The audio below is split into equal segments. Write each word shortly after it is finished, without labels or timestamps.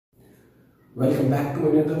Welcome back to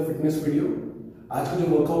another fitness video. आज का जो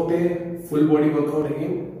वर्कआउट है फुल बॉडी वर्कआउट है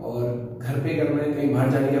और घर पे करना है, कहीं बाहर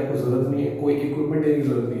जाने की आपको जरूरत नहीं है, कोई इक्विपमेंट लेने की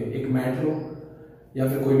जरूरत नहीं है। एक मैट लो या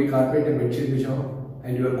फिर कोई भी कारपेट या bedsheet बिछाओ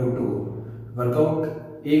and you are good to go.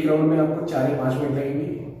 Workout एक राउंड में आपको 4 या 5 मिनट लगेंगे।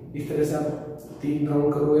 इस तरह से आप 3 राउंड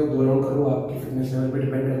करो या 2 राउंड करो, आपकी फिटनेस लेवल पे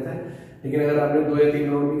डिपेंड रहता है। लेकिन अगर आपने 2 या 3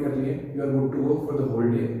 राउंड भी कर लिए you are good to go for the whole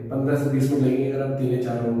day. 15 से 20 मिनट लगेंगे अगर आप 3 या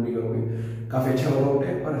 4 राउंड भी करोगे। काफी अच्छा वर्कआउट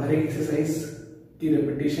है और हर एक एक्सरसाइज की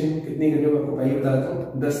रेपिटेशन कितनी करनी है मैं आपको पहले बता देता हूँ।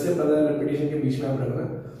 10 से 15 रेपिटेशन के बीच में आप रखना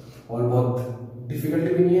और बहुत डिफिकल्ट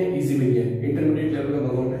भी नहीं है, इजी भी नहीं है, इंटरमीडिएट लेवल का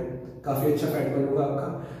वर्कआउट है। काफी अच्छा फैट बर्न होगा आपका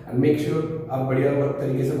एंड मेक श्योर आप बढ़िया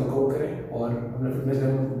तरीके से वर्कआउट करें और अपना फिटनेस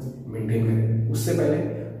लेवल मेंटेन करें। उससे पहले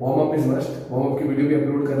warm up is must. Warm up की वीडियो भी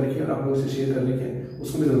अपलोड कर रखी है और आप लोगों से शेयर कर रखी है,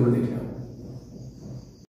 उसको भी जरूर देखिए।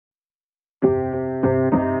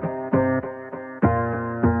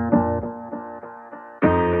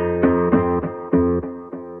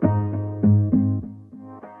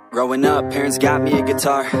 Growing up, parents got me a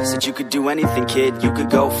guitar. Said you could do anything, kid, you could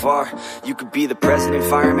go far. You could be the president,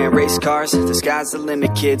 fireman, race cars. The sky's the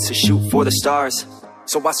limit, kid, so shoot for the stars.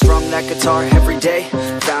 So I strummed that guitar every day.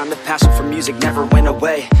 Found the passion for music never went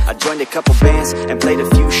away. I joined a couple bands and played a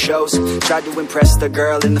few shows. Tried to impress the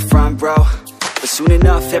girl in the front row. But soon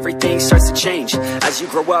enough, everything starts to change. As you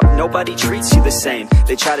grow up, nobody treats you the same.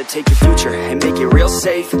 They try to take your future and make it real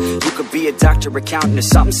safe. You could be a doctor, accountant, or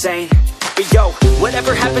something sane. But yo,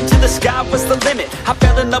 whatever happened to the sky was the limit. I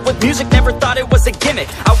fell in love with music, never thought it was a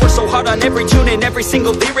gimmick. I worked so hard on every tune and every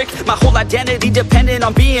single lyric. My whole identity depended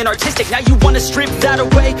on being artistic. Now you wanna strip that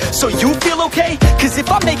away, so you feel okay? Cause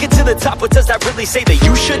if I make it to the top, what does that really say? That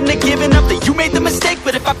you shouldn't have given up, that you made the mistake?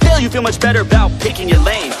 But if I fail, you feel much better about picking your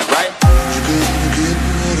lane, right?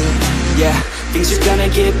 Yeah, things are gonna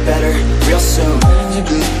get better real soon.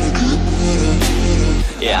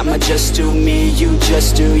 Yeah, I'ma just do me, you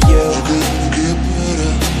just do you.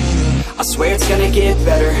 I swear it's gonna get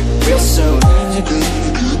better real soon.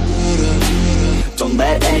 Don't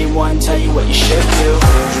let anyone tell you what you should do.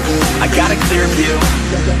 I got a clear view,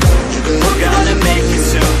 we're gonna make it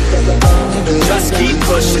soon. Just keep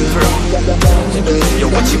pushing through. Yo,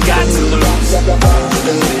 what you got to lose?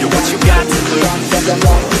 Yo, what you got to lose?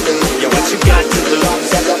 Yo, what you got to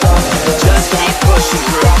lose? Just keep pushing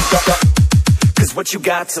through. Cause what you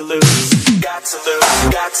got to lose? Got to lose,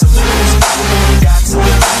 got to lose, got to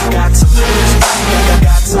lose, got to lose,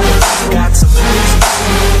 got to lose, got to lose,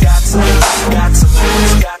 got to lose, got to lose,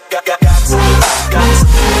 got to lose,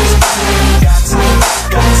 got to lose,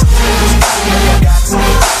 got to lose, got to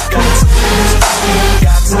lose, got to lose,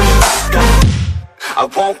 got to lose. I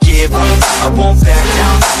won't give up, I won't back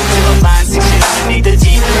down till the line sinks in underneath the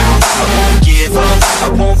deep ground. I won't give up, I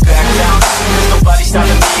won't back down. There's nobody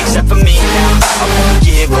stopping me except for me now. I won't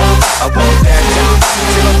give up, I won't back down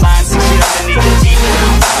till the line sinks in underneath the deep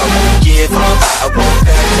ground. I won't give up, I won't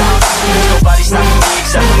back down. There's nobody stopping me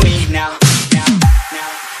except for me now.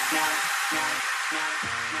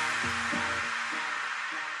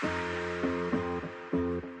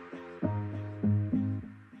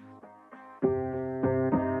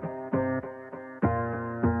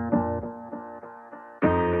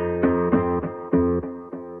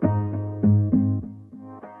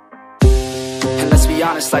 Let's be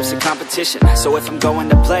honest, life's a competition. So if I'm going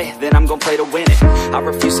to play, then I'm gonna play to win it. I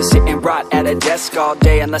refuse to sit and rot at a desk all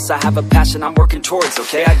day unless I have a passion I'm working towards,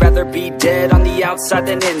 okay? I'd rather be dead on the outside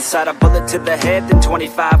than inside. A bullet to the head than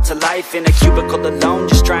 25 to life in a cubicle alone,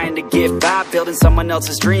 just trying to get by, building someone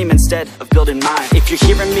else's dream instead of building mine. If you're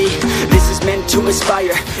hearing me, this is meant to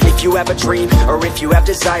inspire. If you have a dream or if you have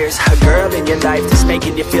desires, a girl in your life that's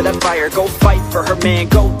making you feel that fire, go fight for her man,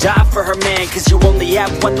 go die for her man. Cause you only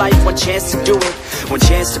have one life, one chance to do it, one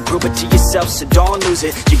chance to prove it to yourself, so don't lose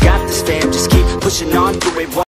it. You got this, fam, just keep pushing on through it.